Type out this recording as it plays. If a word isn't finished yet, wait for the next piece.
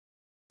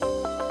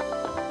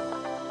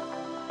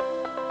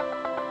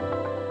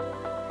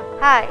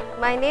Hi,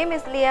 my name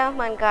is Leah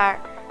Mangar,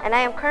 and I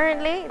am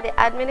currently the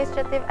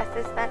Administrative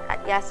Assistant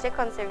at Yasche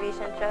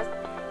Conservation Trust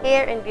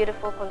here in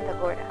beautiful Punta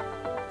Gorda.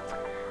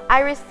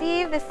 I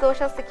received the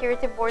Social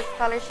Security Board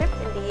Scholarship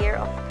in the year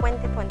of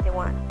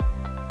 2021.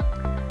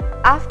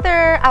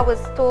 After I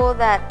was told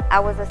that I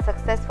was a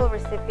successful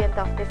recipient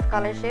of this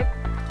scholarship,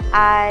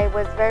 I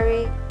was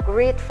very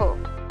grateful.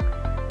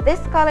 This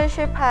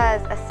scholarship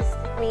has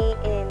assisted me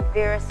in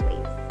various ways.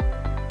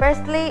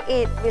 Firstly,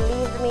 it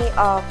relieved me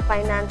of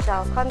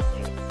financial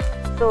constraints.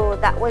 So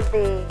that was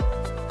the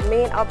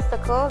main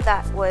obstacle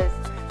that was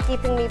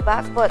keeping me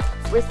back. But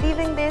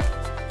receiving this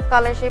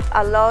scholarship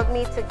allowed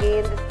me to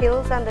gain the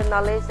skills and the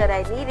knowledge that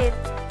I needed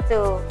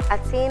to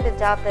attain the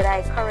job that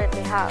I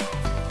currently have.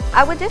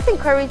 I would just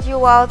encourage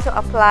you all to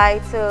apply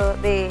to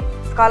the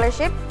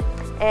scholarship,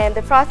 and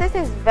the process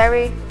is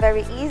very,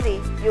 very easy.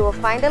 You will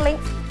find a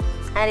link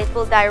and it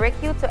will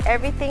direct you to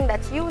everything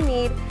that you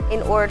need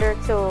in order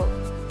to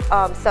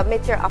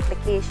submit your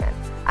application.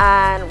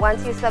 And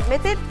once you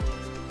submit it,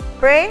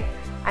 pray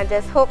and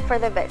just hope for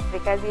the best,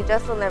 because you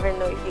just will never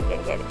know if you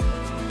can get it.